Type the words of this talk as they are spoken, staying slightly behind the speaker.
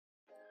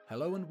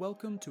Hello and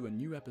welcome to a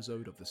new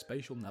episode of the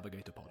Spatial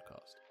Navigator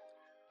podcast.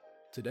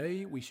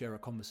 Today we share a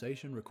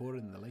conversation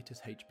recorded in the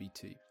latest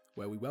AGBT,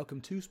 where we welcome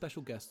two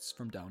special guests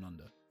from Down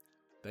Under.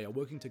 They are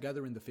working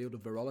together in the field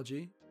of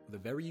virology with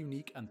a very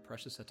unique and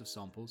precious set of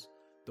samples,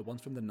 the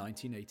ones from the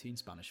 1918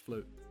 Spanish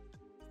flu.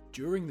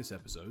 During this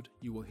episode,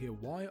 you will hear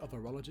why a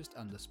virologist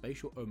and a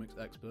spatial omics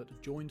expert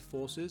joined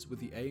forces with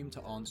the aim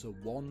to answer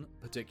one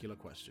particular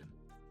question.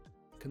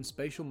 Can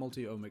spatial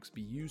multiomics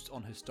be used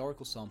on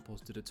historical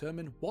samples to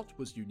determine what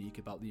was unique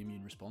about the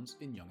immune response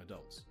in young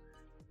adults?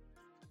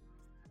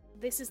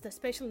 This is the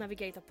Spatial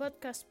Navigator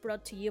podcast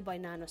brought to you by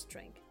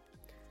NanoString.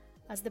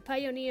 As the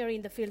pioneer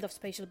in the field of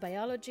spatial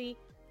biology,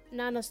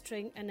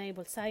 NanoString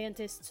enables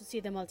scientists to see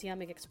the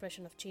multiomic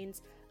expression of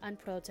genes and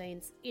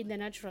proteins in the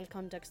natural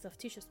context of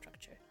tissue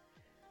structure.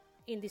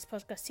 In this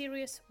podcast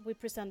series, we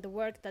present the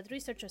work that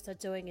researchers are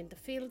doing in the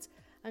field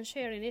and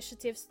share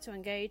initiatives to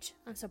engage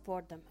and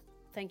support them.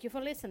 Thank you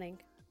for listening.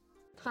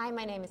 Hi,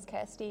 my name is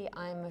Kirsty.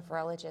 I'm a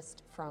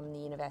virologist from the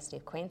University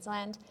of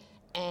Queensland,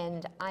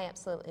 and I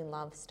absolutely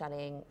love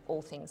studying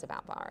all things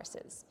about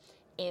viruses,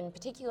 in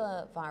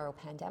particular viral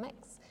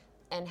pandemics,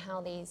 and how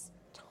these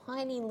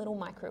tiny little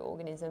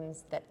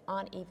microorganisms that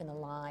aren't even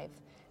alive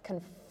can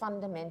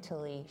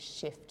fundamentally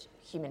shift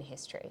human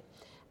history.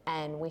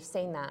 And we've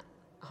seen that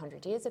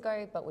 100 years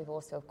ago, but we've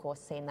also, of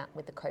course, seen that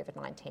with the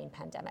COVID-19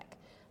 pandemic.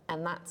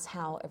 And that's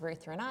how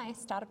Arutha and I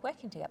started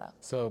working together.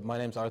 So my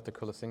name's Arutha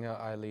Kulasinghe.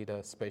 I lead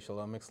a spatial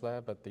omics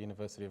lab at the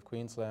University of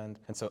Queensland.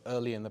 And so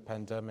early in the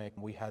pandemic,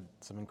 we had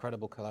some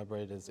incredible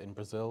collaborators in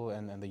Brazil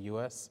and the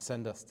US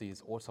send us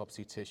these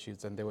autopsy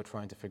tissues, and they were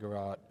trying to figure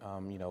out,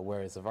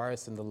 where is the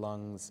virus in the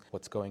lungs,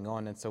 what's going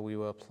on. And so we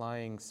were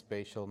applying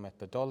spatial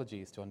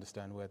methodologies to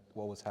understand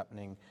what was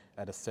happening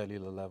at a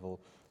cellular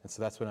level. And so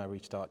that's when I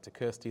reached out to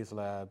Kirsty's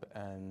lab,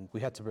 and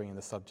we had to bring in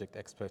the subject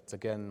experts.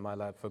 Again, my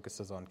lab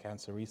focuses on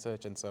cancer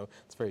research, and so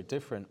it's very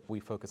different. We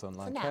focus on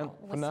lung cancer.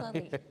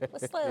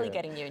 We're slowly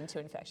getting you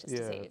into infectious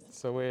disease.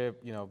 So we're,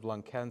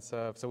 lung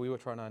cancer. So we were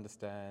trying to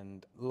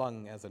understand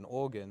lung as an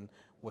organ,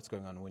 what's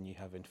going on when you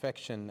have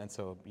infection. And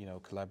so,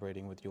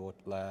 collaborating with your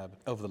lab.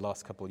 Over the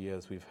last couple of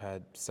years, we've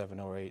had 7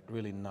 or 8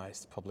 really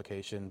nice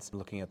publications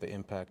looking at the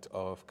impact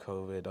of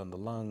COVID on the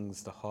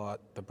lungs, the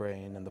heart, the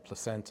brain, and the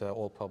placenta,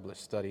 all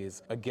published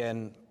studies.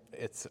 Again,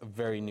 it's a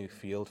very new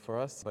field for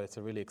us, but it's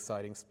a really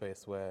exciting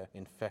space where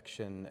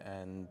infection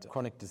and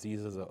chronic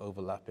diseases are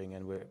overlapping,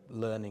 and we're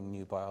learning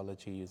new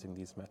biology using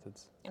these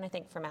methods. And I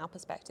think from our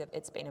perspective,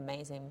 it's been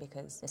amazing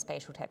because the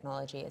spatial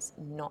technology is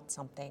not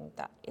something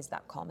that is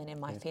that common in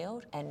my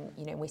field. And,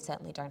 we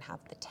certainly don't have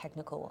the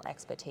technical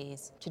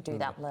expertise to do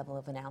that level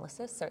of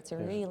analysis. So it's a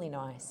really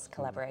nice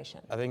collaboration.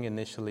 I think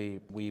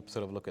initially we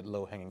sort of look at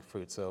low-hanging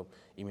fruit, so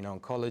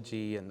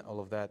immuno-oncology and all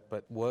of that.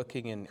 But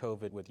working in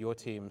COVID with your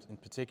teams in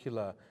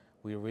particular,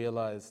 we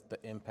realized the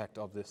impact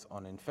of this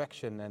on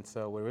infection, and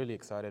so we're really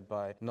excited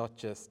by not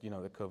just, the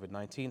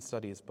COVID-19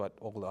 studies, but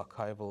all the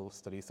archival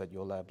studies that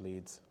your lab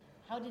leads.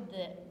 How did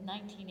the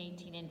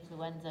 1918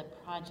 Influenza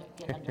project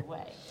get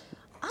underway?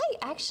 I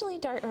actually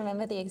don't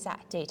remember the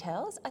exact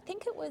details. I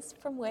think it was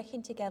from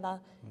working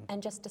together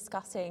and just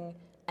discussing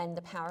and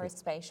the power of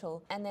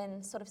spatial, and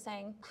then sort of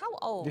saying, how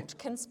old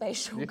can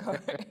spatial go?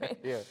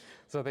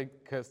 So I think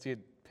Kirsty had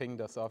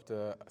pinged us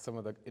after some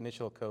of the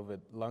initial COVID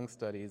lung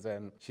studies,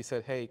 and she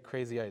said, hey,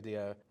 crazy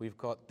idea. We've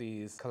got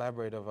these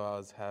collaborator of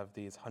ours have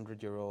these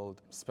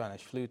 100-year-old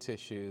Spanish flu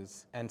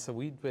tissues. And so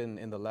we'd been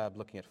in the lab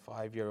looking at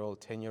 5-year-old,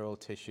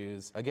 10-year-old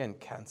tissues, again,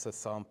 cancer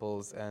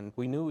samples, and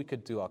we knew we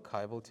could do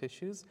archival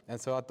tissues.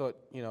 And so I thought,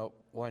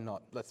 why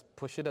not? Let's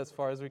push it as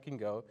far as we can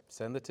go,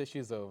 send the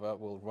tissues over,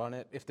 we'll run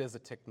it. If there's a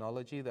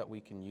technology that we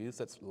can use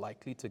that's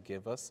likely to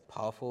give us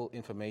powerful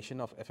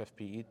information of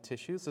FFPE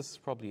tissues, this is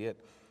probably it.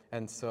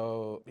 And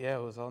so,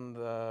 it was on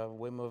the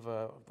whim of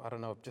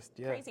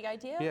Crazy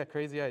idea? Yeah,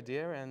 crazy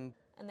idea. And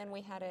then we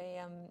have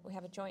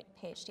a joint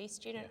PhD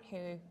student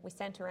who we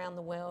sent around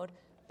the world,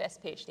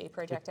 best PhD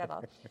project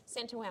ever,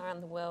 sent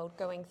around the world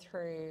going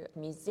through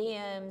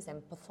museums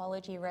and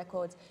pathology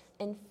records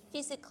and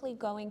physically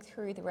going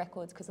through the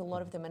records, because a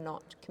lot of them are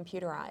not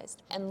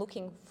computerized, and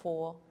looking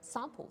for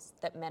samples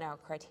that met our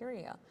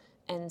criteria.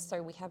 And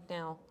so we have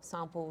now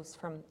samples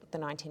from the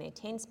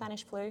 1918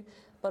 Spanish flu,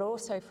 but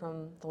also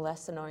from the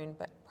lesser known,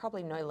 but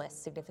probably no less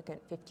significant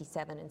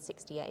 57 and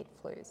 68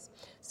 flus.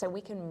 So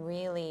we can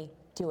really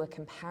do a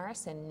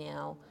comparison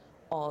now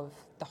of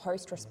the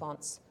host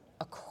response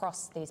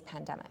across these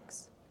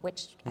pandemics,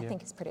 which I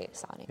think is pretty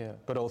exciting. Yeah,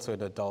 but also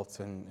in adults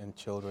and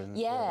children.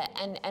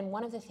 And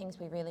one of the things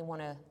we really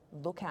want to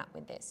look at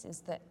with this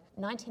is that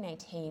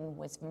 1918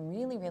 was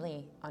really,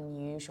 really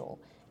unusual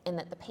in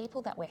that the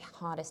people that were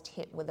hardest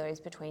hit were those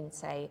between,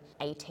 say,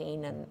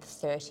 18 and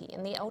 30,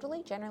 and the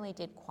elderly generally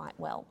did quite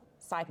well.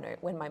 Side note,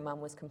 when my mum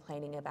was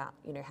complaining about,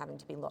 having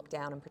to be locked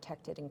down and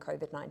protected in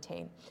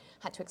COVID-19,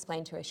 had to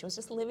explain to her she was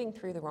just living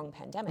through the wrong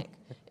pandemic.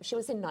 If she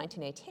was in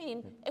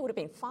 1918, it would have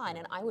been fine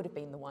and I would have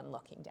been the one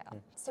locking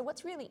down. So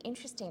what's really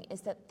interesting is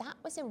that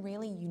was a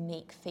really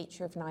unique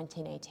feature of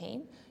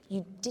 1918.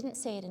 You didn't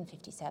see it in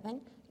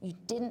 57, You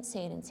didn't see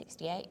it in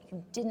 68,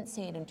 you didn't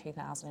see it in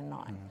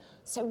 2009.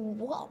 So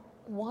what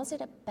was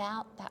it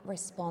about that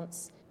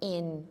response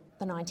in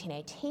the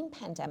 1918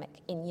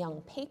 pandemic in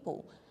young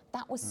people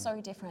that was so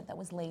different, that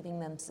was leaving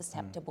them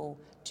susceptible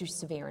to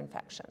severe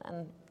infection?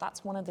 And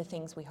that's one of the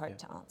things we hope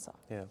to answer.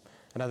 Yeah,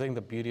 and I think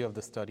the beauty of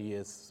the study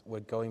is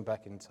we're going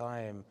back in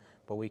time,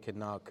 but we can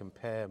now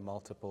compare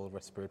multiple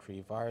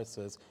respiratory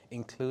viruses,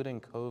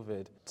 including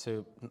COVID,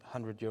 to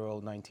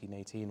 100-year-old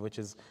 1918, which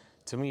is,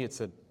 to me, it's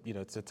a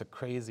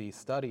crazy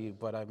study,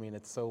 but I mean,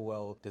 it's so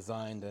well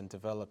designed and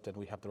developed, and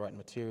we have the right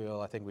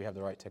material. I think we have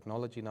the right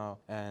technology now,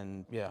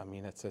 and yeah, I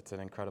mean, it's an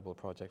incredible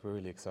project. We're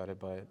really excited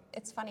by it.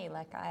 It's funny,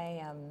 like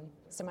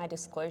so my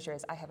disclosure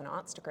is I have an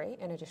arts degree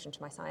in addition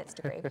to my science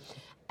degree,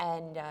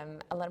 and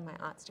a lot of my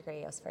arts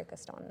degree I was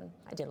focused on,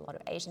 I did a lot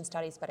of Asian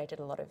studies, but I did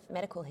a lot of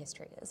medical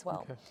history as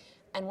well. Okay.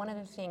 And one of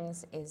the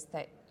things is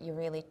that you're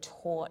really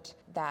taught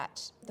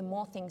that the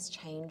more things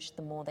change,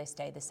 the more they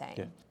stay the same.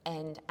 Yeah.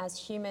 And as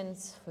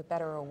humans, for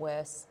better or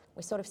worse,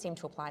 we sort of seem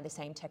to apply the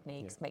same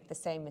techniques, make the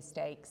same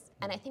mistakes.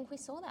 And I think we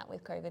saw that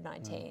with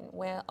COVID-19,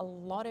 where a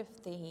lot of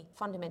the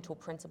fundamental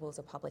principles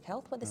of public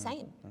health were the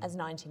same as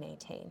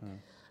 1918.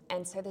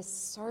 And so there's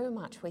so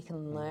much we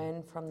can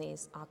learn from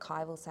these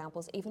archival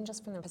samples, even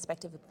just from the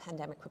perspective of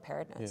pandemic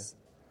preparedness.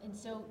 Yeah. And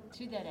so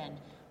to that end,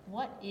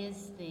 what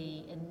is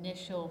the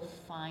initial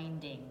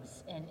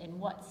findings and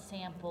what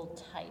sample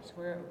types?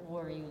 Where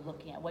were you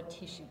looking at? What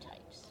tissue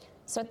types?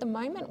 So at the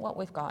moment, what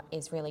we've got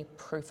is really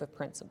proof of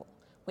principle.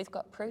 We've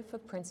got proof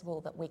of principle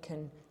that we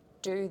can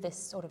do this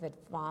sort of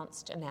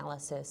advanced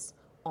analysis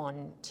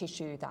on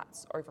tissue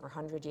that's over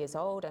 100 years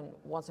old and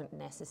wasn't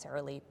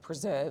necessarily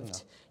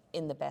preserved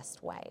in the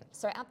best way.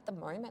 So at the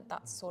moment,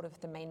 that's sort of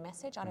the main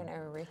message. I don't know,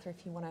 Arutha,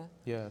 if you want to...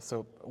 Yeah,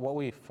 so what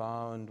we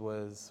found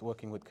was,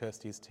 working with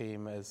Kirsty's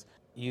team, is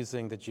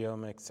using the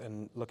geomics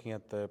and looking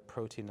at the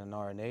protein and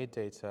RNA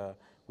data,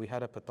 we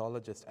had a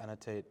pathologist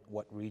annotate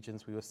what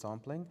regions we were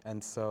sampling.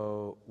 And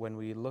so when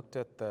we looked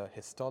at the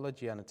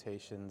histology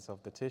annotations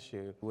of the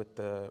tissue with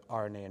the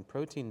RNA and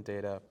protein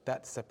data,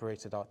 that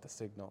separated out the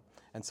signal.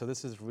 And so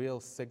this is real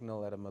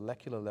signal at a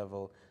molecular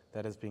level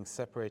that is being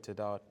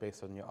separated out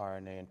based on your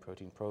RNA and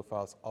protein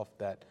profiles of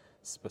that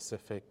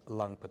specific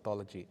lung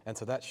pathology. And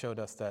so that showed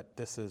us that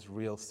this is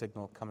real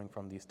signal coming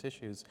from these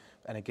tissues,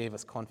 and it gave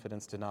us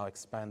confidence to now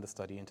expand the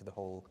study into the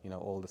whole,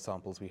 all the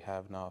samples we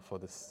have now for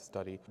this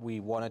study.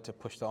 We wanted to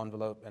push the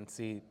envelope and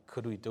see,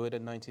 could we do it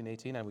in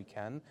 1918? And we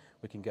can.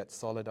 We can get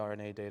solid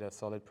RNA data,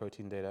 solid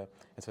protein data,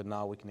 and so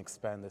now we can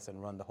expand this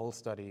and run the whole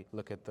study,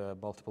 look at the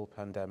multiple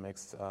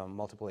pandemics,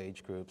 multiple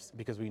age groups,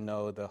 because we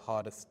know the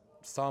hardest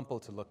sample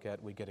to look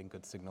at, we're getting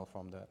good signal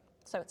from that.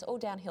 So it's all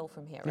downhill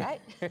from here,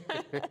 right?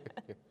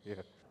 Yeah.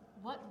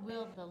 What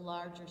will the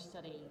larger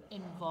study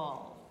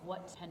involve?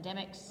 What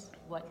pandemics,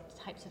 what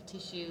types of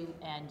tissue,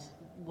 and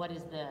what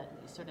is the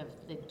sort of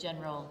the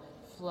general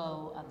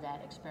flow of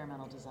that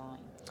experimental design?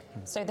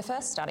 So the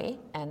first study,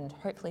 and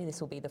hopefully this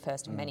will be the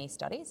first of many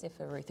studies, if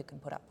Arutha can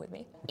put up with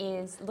me,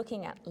 is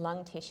looking at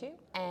lung tissue,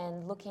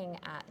 and looking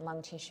at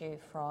lung tissue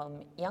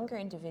from younger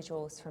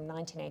individuals from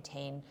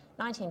 1918,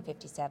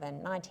 1957,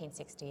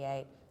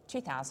 1968,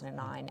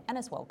 2009, and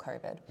as well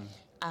COVID,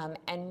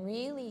 and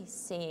really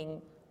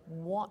seeing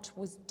what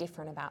was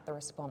different about the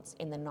response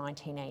in the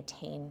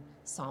 1918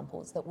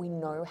 samples that we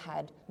know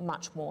had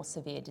much more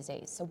severe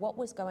disease. So what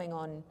was going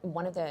on,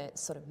 one of the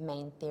sort of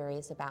main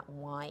theories about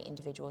why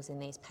individuals in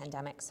these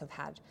pandemics have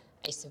had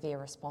a severe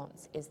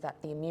response is that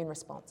the immune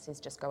response is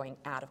just going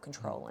out of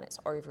control and it's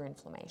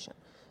over-inflammation.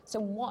 So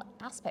what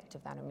aspect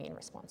of that immune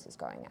response is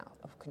going out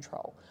of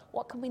control?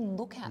 What can we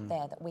look at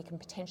there that we can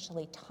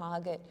potentially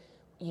target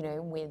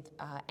with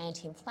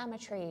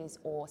anti-inflammatories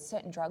or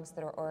certain drugs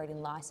that are already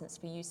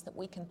licensed for use that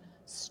we can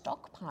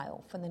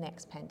stockpile for the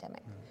next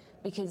pandemic?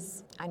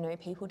 Because I know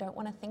people don't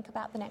want to think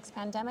about the next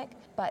pandemic,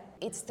 but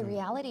it's the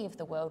reality of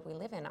the world we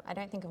live in. I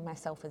don't think of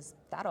myself as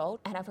that old,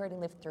 and I've already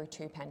lived through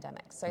 2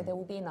 pandemics, so there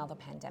will be another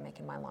pandemic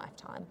in my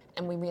lifetime,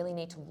 and we really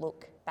need to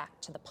look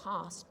back to the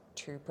past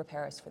to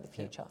prepare us for the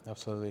future. Yeah,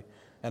 absolutely.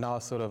 And our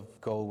sort of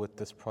goal with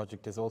this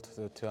project is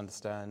also to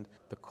understand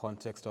the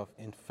context of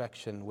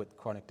infection with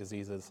chronic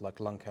diseases like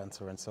lung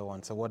cancer and so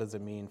on. So what does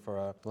it mean for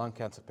a lung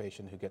cancer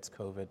patient who gets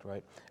COVID,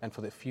 right? And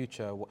for the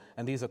future,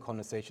 and these are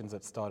conversations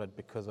that started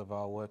because of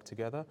our work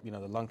together. The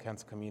lung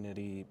cancer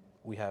community,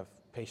 we have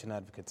patient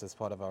advocates as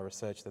part of our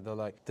research that they're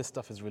like, this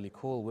stuff is really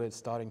cool. We're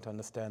starting to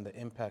understand the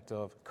impact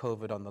of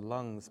COVID on the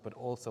lungs, but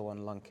also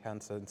on lung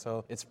cancer. And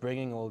so it's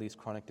bringing all these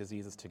chronic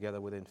diseases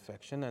together with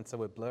infection. And so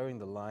we're blurring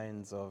the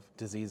lines of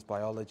disease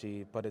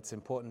biology, but it's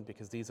important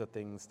because these are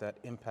things that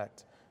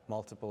impact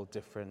multiple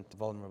different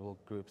vulnerable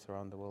groups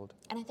around the world.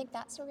 And I think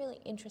that's a really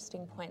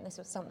interesting point. This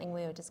was something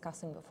we were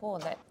discussing before,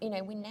 that,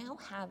 we now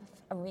have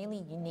a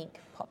really unique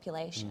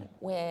population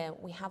where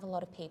we have a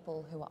lot of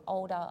people who are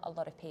older, a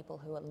lot of people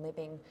who are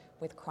living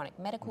with chronic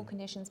medical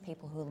conditions,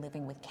 people who are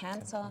living with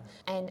cancer.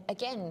 And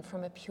again,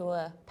 from a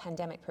pure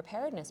pandemic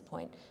preparedness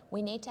point,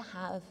 we need to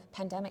have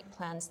pandemic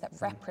plans that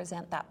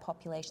represent that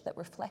population, that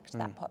reflect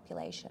that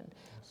population,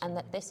 and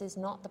that this is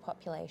not the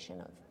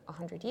population of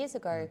 100 years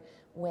ago,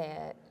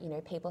 where, you know,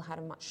 people had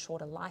a much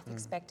shorter life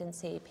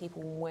expectancy,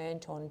 people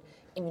weren't on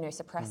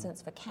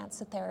immunosuppressants for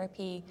cancer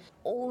therapy.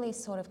 All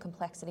these sort of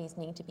complexities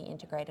need to be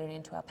integrated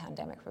into our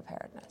pandemic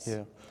preparedness.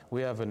 Yeah,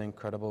 we have an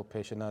incredible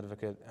patient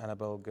advocate,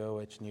 Annabelle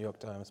Gowich, New York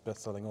Times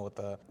bestselling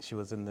author. She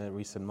was in the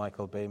recent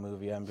Michael Bay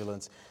movie,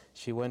 Ambulance.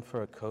 She went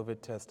for a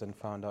COVID test and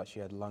found out she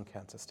had lung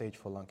cancer, stage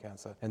 4 lung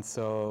cancer. And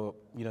so,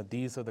 you know,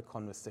 these are the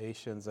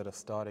conversations that are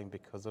starting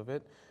because of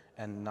it.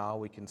 And now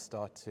we can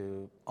start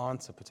to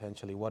answer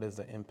potentially what is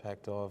the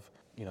impact of,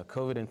 you know,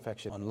 COVID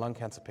infection on lung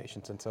cancer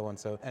patients and so on.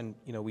 So, and,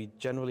 you know, we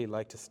generally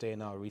like to stay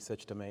in our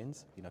research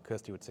domains. You know,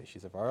 Kirsty would say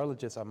she's a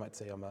virologist. I might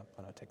say I'm a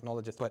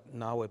technologist. But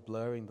now we're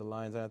blurring the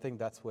lines. And I think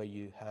that's where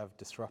you have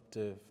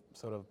disruptive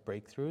sort of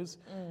breakthroughs.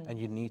 And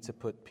you need to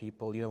put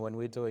people, you know,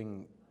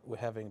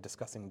 when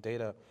discussing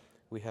data,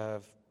 we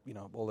have, you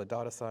know, all the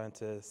data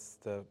scientists,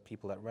 the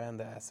people that ran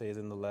the assays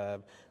in the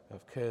lab, we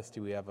have Kirsty,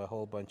 we have a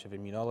whole bunch of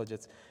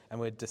immunologists, and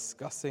we're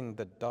discussing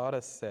the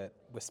data set.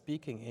 We're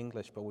speaking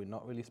English, but we're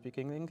not really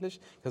speaking English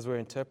because we're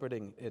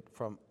interpreting it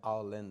from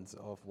our lens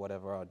of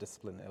whatever our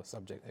discipline or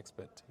subject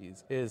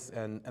expertise is.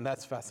 And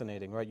that's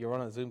fascinating, right? You're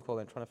on a Zoom call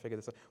and trying to figure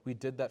this out. We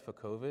did that for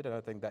COVID, and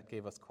I think that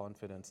gave us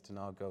confidence to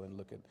now go and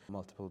look at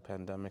multiple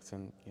pandemics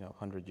and, you know,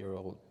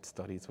 100-year-old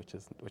studies,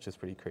 which is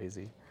pretty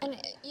crazy.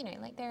 And, you know,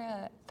 like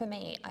for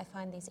me, I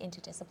find these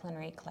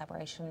interdisciplinary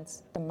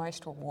collaborations the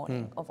most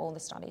rewarding of all the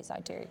studies I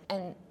do.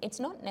 And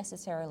it's not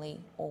necessarily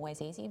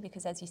always easy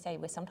because, as you say,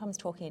 we're sometimes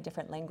talking a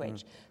different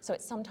language. So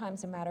it's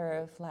sometimes a matter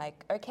of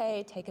like,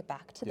 okay, take it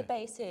back to the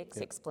basics,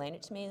 explain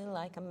it to me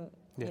like I'm,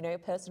 you know, a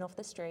person off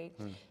the street.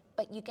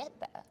 But you get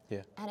there.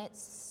 Yeah. And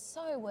it's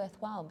so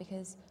worthwhile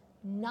because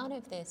none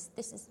of this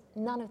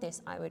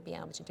I would be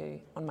able to do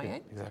on my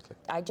own. Exactly.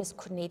 I just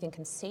couldn't even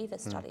conceive a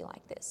study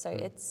like this. So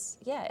it's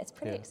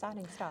pretty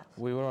exciting stuff.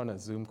 We were on a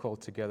Zoom call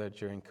together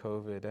during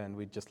COVID, and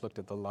we just looked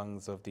at the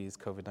lungs of these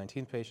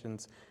COVID-19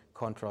 patients,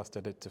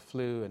 contrasted it to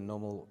flu and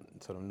normal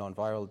sort of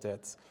non-viral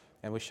deaths,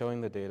 and we're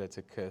showing the data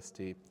to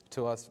Kirsty.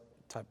 To us,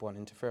 type 1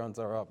 interferons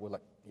are up. We're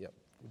like, yep.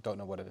 We don't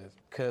know what it is.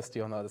 Kirsty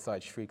on the other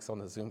side shrieks on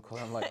the Zoom call.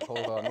 I'm like,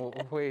 hold on,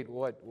 wait,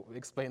 what?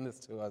 Explain this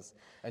to us.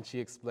 And she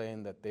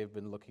explained that they've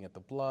been looking at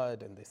the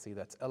blood and they see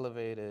that's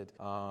elevated,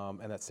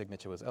 and that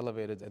signature was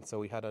elevated. And so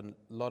we had a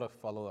lot of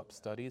follow-up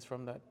studies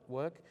from that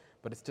work,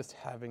 but it's just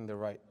having the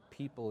right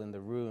people in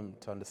the room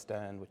to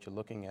understand what you're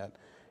looking at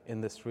in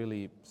this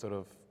really sort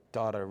of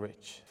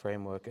data-rich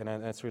framework, and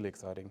it's really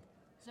exciting.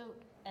 So,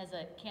 as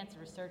a cancer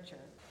researcher,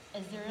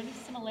 is there any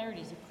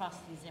similarities across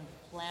these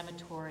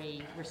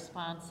inflammatory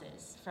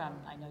responses from,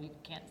 I know you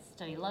can't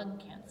study lung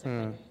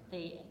cancer, but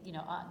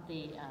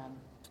the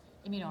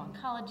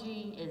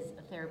immuno-oncology is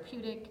a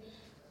therapeutic.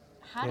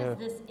 How does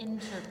this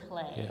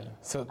interplay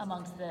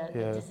amongst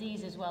the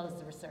disease as well as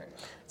the research?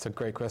 It's a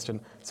great question.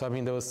 So, I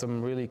mean, there was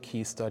some really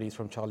key studies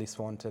from Charlie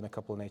Swanton, a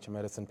couple of Nature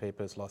Medicine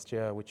papers last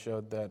year, which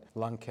showed that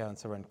lung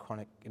cancer and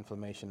chronic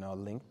inflammation are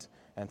linked.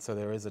 And so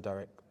there is a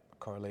direct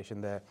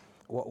correlation there.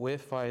 What we're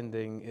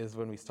finding is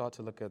when we start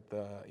to look at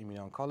the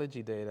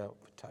immuno-oncology data,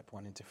 type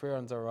 1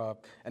 interferons are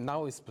up, and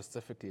now we're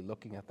specifically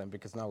looking at them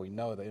because now we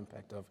know the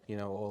impact of, you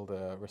know, all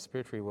the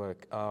respiratory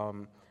work.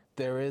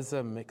 There is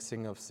a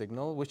mixing of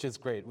signal, which is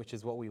great, which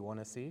is what we want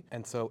to see.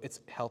 And so it's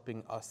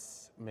helping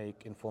us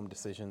make informed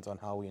decisions on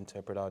how we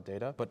interpret our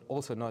data, but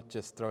also not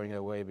just throwing it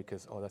away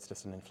because, oh, that's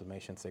just an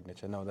inflammation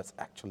signature. No, that's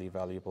actually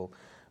valuable.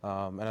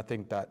 And I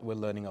think that we're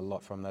learning a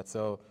lot from that.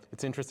 So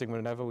it's interesting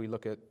whenever we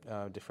look at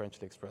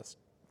differentially expressed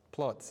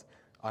plots,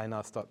 I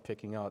now start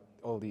picking out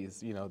all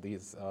these, you know,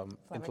 these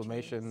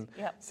inflammation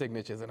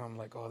signatures, and I'm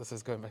like, oh, this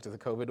is going back to the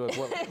COVID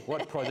work.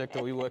 What project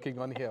are we working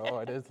on here? Oh,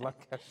 it is lung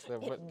cancer.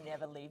 It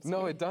never leaves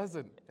No, you. it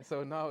doesn't.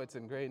 So now it's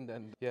ingrained,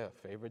 and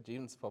favorite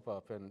genes pop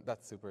up, and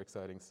that's super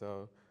exciting.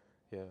 So,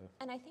 yeah.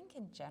 And I think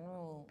in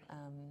general,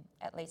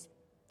 at least,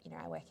 you know,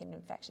 I work in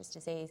infectious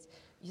disease,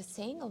 you're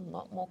seeing a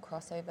lot more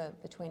crossover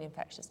between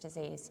infectious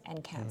disease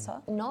and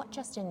cancer, not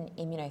just in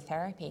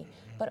immunotherapy,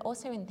 but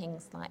also in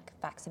things like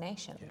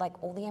vaccination.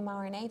 Like all the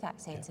mRNA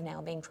vaccines are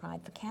now being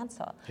tried for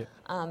cancer.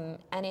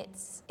 And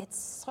it's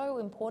so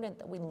important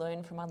that we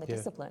learn from other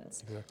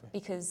disciplines,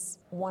 because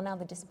one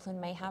other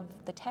discipline may have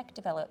the tech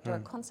developed or a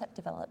concept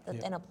developed that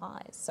then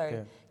applies.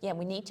 So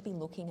we need to be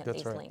looking at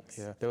these links.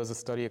 Yeah. There was a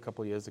study a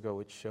couple of years ago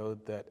which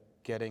showed that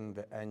getting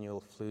the annual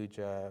flu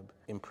jab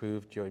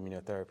improved your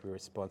immunotherapy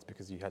response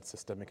because you had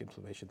systemic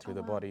inflammation through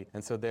the body.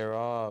 And so there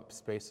are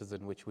spaces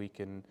in which we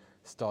can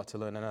start to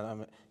learn.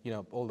 And, you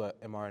know, all the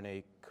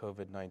mRNA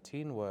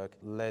COVID-19 work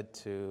led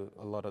to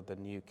a lot of the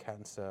new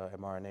cancer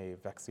mRNA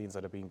vaccines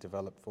that are being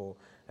developed for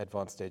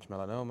advanced stage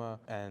melanoma.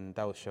 And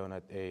that was shown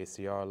at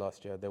AACR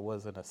last year. There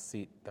wasn't a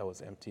seat that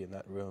was empty in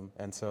that room.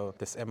 And so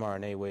this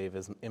mRNA wave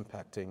is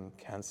impacting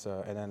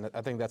cancer. And then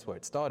I think that's where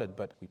it started,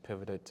 but we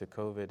pivoted to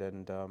COVID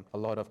and a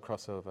lot of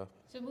crossover.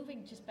 So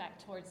moving just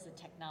back towards the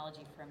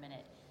technology for a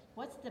minute,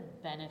 what's the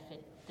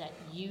benefit that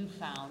you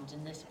found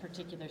in this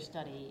particular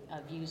study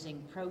of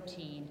using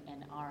protein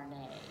and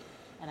RNA?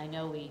 And I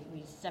know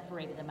we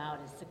separated them out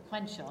as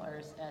sequential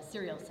or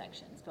serial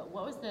sections, but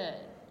what was the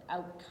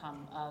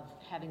outcome of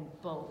having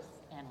both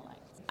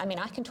analyzed? I mean,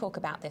 I can talk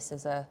about this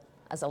as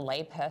a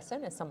lay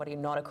person, as somebody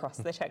not across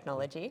the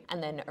technology,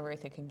 and then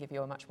Arutha can give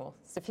you a much more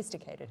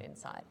sophisticated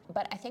insight.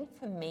 But I think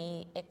for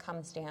me, it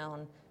comes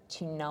down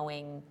to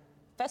knowing,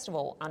 first of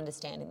all,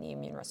 understanding the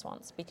immune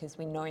response, because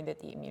we know that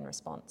the immune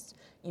response,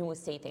 you will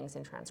see things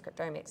in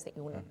transcriptomics that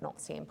you will not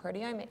see in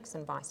proteomics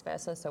and vice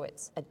versa, so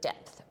it's a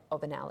depth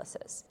of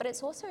analysis. But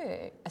it's also,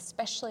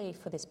 especially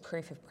for this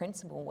proof of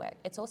principle work,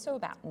 it's also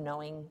about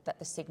knowing that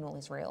the signal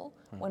is real.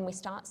 When we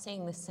start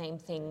seeing the same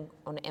thing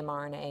on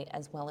mRNA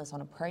as well as on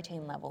a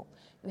protein level,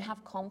 you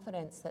have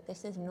confidence that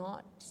this is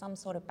not some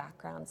sort of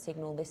background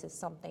signal, this is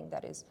something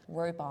that is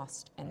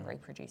robust and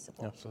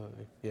reproducible.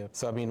 Absolutely, yeah.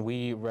 So I mean,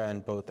 we ran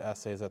both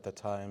assays at the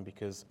time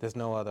because there's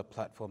no other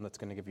platform that's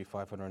going to give you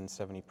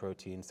 570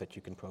 proteins that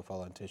you can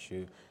profile on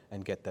tissue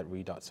and get that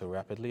readout so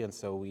rapidly. And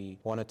so we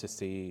wanted to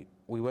see,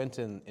 we went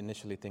in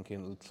initially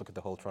thinking, let's look at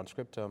the whole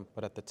transcriptome,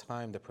 but at the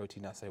time the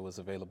protein assay was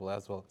available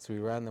as well. So we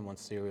ran them on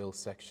serial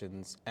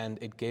sections, and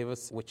it gave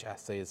us which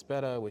assay is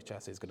better, which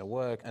assay is going to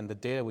work, and the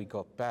data we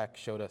got back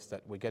showed us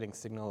that we're getting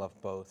signal of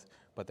both.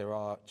 But there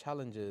are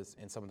challenges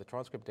in some of the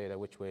transcript data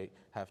which we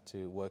have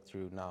to work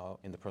through now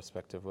in the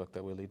prospective work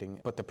that we're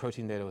leading. But the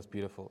protein data was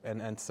beautiful.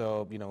 And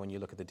so, you know, when you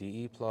look at the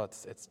DE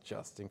plots, it's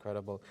just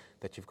incredible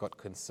that you've got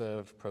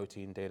conserved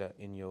protein data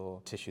in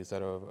your tissues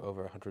that are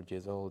over 100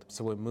 years old.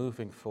 So we're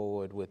moving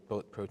forward with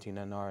both protein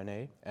and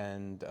RNA,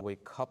 and we're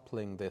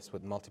coupling this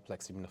with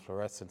multiplex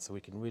immunofluorescence so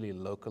we can really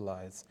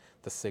localize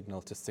the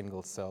signal to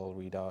single cell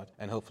readout,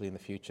 and hopefully in the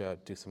future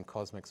do some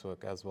cosmics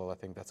work as well. I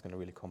think that's going to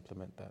really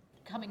complement that.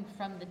 Coming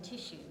from the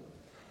tissue,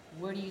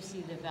 where do you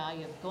see the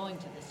value of going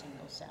to the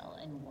single cell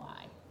and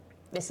why?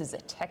 This is a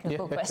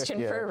technical question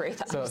for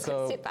Arutha.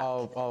 So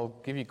I'll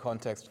give you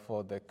context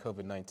for the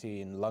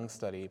COVID-19 lung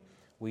study.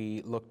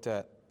 We looked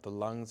at the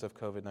lungs of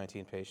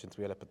COVID-19 patients.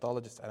 We had a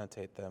pathologist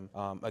annotate them.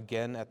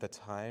 Again, at the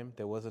time,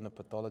 there wasn't a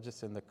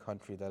pathologist in the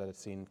country that had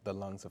seen the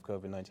lungs of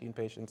COVID-19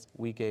 patients.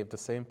 We gave the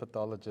same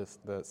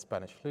pathologist the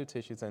Spanish flu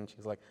tissues, and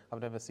she's like,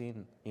 I've never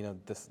seen, the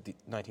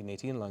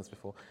 1918 lungs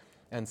before.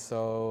 And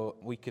so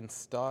we can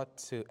start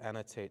to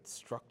annotate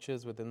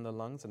structures within the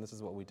lungs, and this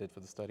is what we did for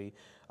the study,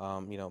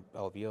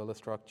 alveolar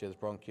structures,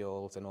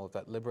 bronchioles, and all of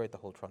that, liberate the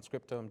whole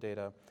transcriptome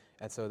data.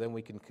 And so then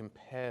we can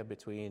compare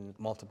between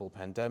multiple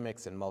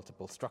pandemics and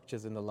multiple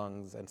structures in the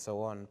lungs and so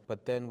on.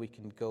 But then we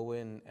can go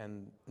in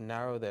and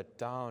narrow that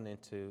down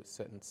into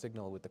certain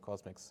signal with the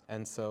cosmics.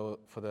 And so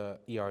for the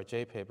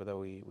ERJ paper that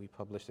we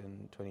published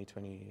in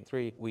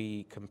 2023,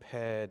 we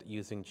compared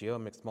using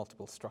geomics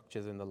multiple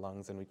structures in the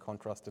lungs, and we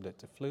contrasted it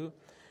to flu.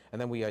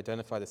 And then we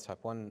identified this type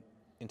 1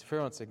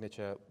 interferon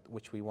signature,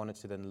 which we wanted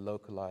to then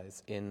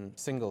localize in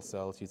single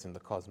cells using the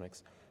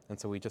cosmics. And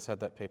so we just had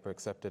that paper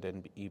accepted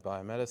in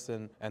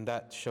eBiomedicine, and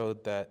that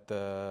showed that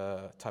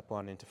the type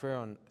 1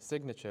 interferon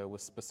signature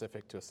was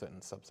specific to a certain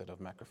subset of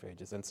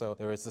macrophages. And so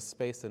there is a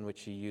space in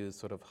which you use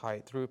sort of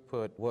high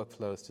throughput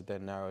workflows to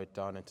then narrow it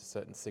down into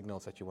certain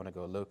signals that you want to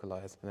go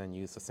localize, and then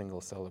use the single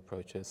cell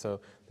approaches.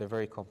 So they're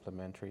very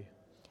complementary.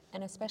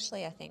 And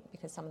especially, I think,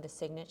 because some of the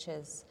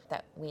signatures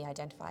that we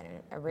identified,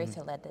 and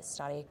Arutha led this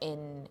study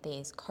in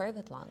these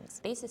COVID lungs,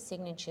 these are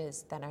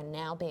signatures that are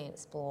now being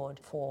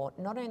explored for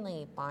not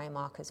only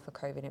biomarkers for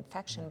COVID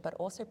infection, but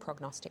also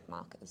prognostic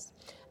markers.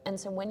 And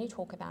so when you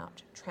talk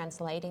about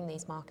translating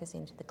these markers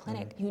into the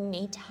clinic, you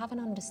need to have an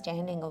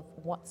understanding of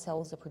what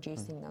cells are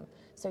producing them,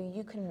 so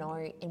you can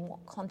know in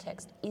what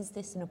context is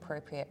this an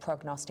appropriate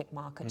prognostic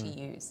marker to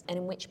use, and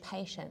in which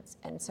patients.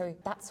 And so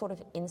that sort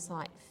of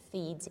insight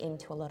feeds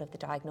into a lot of the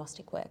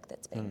diagnostic work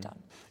that's being done.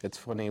 It's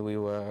funny, we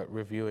were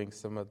reviewing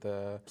some of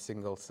the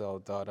single cell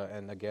data,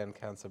 and again,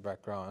 cancer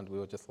background, we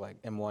were just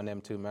like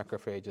M1, M2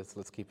 macrophages,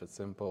 let's keep it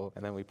simple.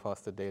 And then we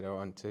passed the data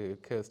on to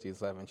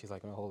Kirsty's lab, and she's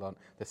like, oh, hold on,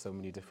 there's so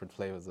many different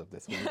flavors of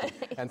this.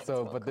 And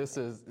so, but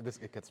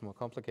it gets more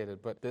complicated,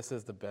 but this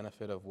is the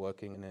benefit of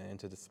working in an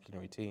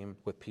interdisciplinary team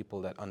with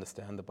people that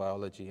understand the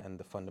biology and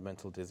the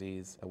fundamental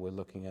disease that we're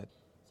looking at.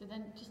 So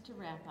then, just to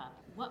wrap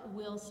up, what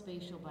will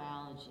spatial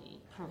biology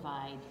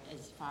provide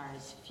as far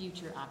as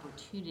future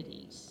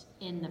opportunities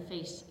in the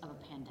face of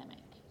a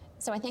pandemic?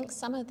 So I think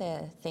some of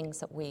the things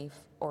that we've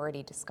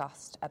already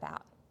discussed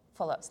about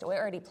follow-up, we're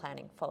already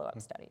planning follow-up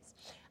studies.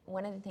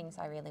 One of the things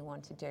I really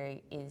want to do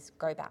is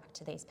go back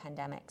to these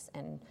pandemics,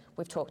 and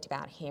we've talked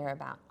about here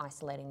about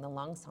isolating the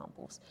lung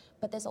samples,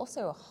 but there's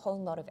also a whole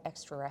lot of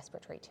extra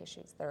respiratory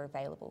tissues that are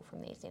available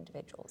from these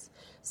individuals.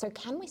 So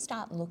can we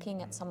start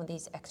looking at some of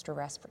these extra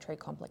respiratory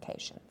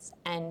complications?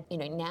 And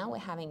now we're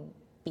having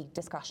big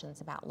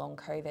discussions about long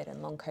COVID,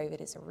 and long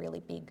COVID is a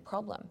really big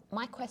problem.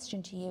 My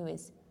question to you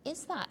is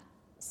that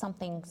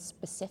something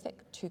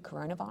specific to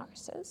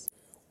coronaviruses?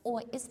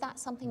 Or is that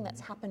something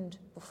that's happened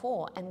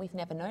before and we've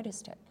never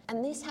noticed it?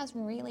 And this has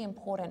really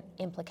important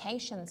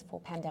implications for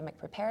pandemic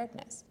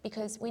preparedness,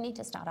 because we need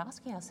to start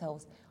asking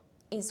ourselves,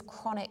 is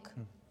chronic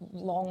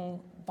long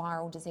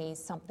viral disease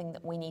something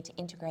that we need to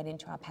integrate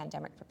into our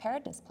pandemic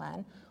preparedness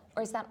plan?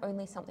 Or is that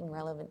only something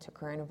relevant to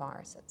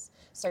coronaviruses?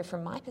 So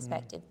from my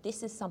perspective,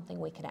 this is something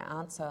we can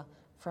answer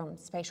from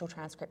spatial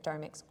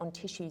transcriptomics on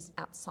tissues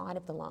outside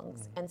of the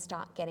lungs and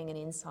start getting an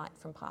insight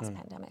from past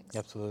pandemics.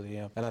 Absolutely,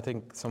 yeah. And I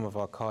think some of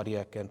our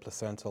cardiac and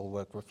placental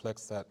work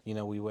reflects that.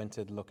 We went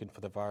in looking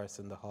for the virus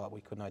in the heart,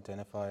 we couldn't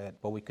identify it,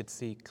 but we could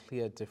see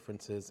clear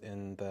differences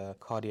in the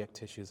cardiac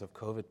tissues of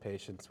COVID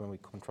patients when we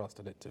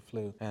contrasted it to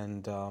flu.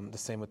 And the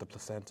same with the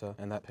placenta,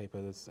 and that paper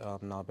has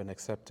now been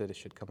accepted. It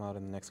should come out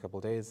in the next couple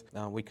of days.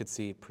 We could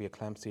see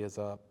preeclampsia is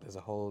up. There's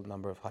a whole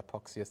number of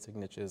hypoxia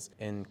signatures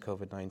in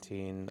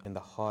COVID-19. In the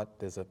heart,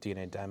 there's a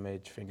DNA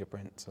damage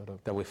fingerprint sort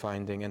of that we're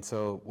finding. And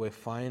so we're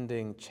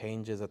finding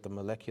changes at the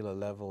molecular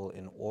level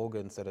in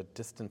organs that are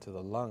distant to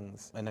the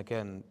lungs. And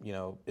again,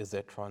 is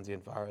there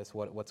transient virus?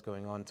 What's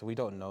going on? So we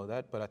don't know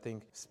that, but I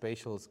think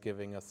spatial is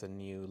giving us a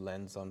new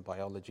lens on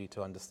biology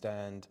to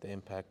understand the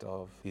impact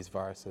of these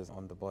viruses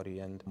on the body.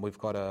 And we've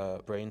got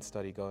a brain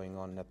study going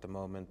on at the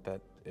moment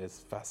that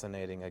is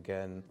fascinating.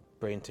 Again,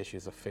 brain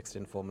tissues are fixed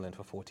in formalin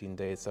for 14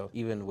 days. So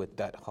even with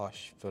that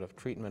harsh sort of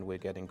treatment, we're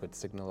getting good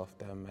signal of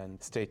them.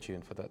 And stay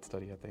tuned for that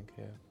study, I think,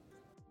 yeah.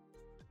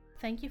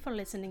 Thank you for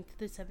listening to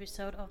this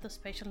episode of the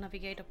Spatial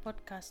Navigator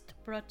podcast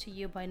brought to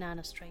you by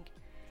NanoString.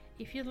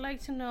 If you'd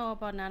like to know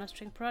about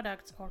NanoString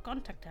products or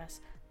contact us,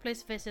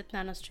 please visit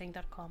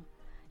nanostring.com.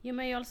 You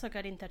may also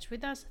get in touch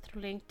with us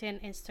through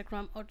LinkedIn,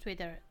 Instagram or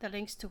Twitter, the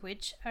links to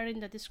which are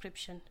in the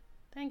description.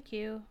 Thank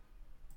you.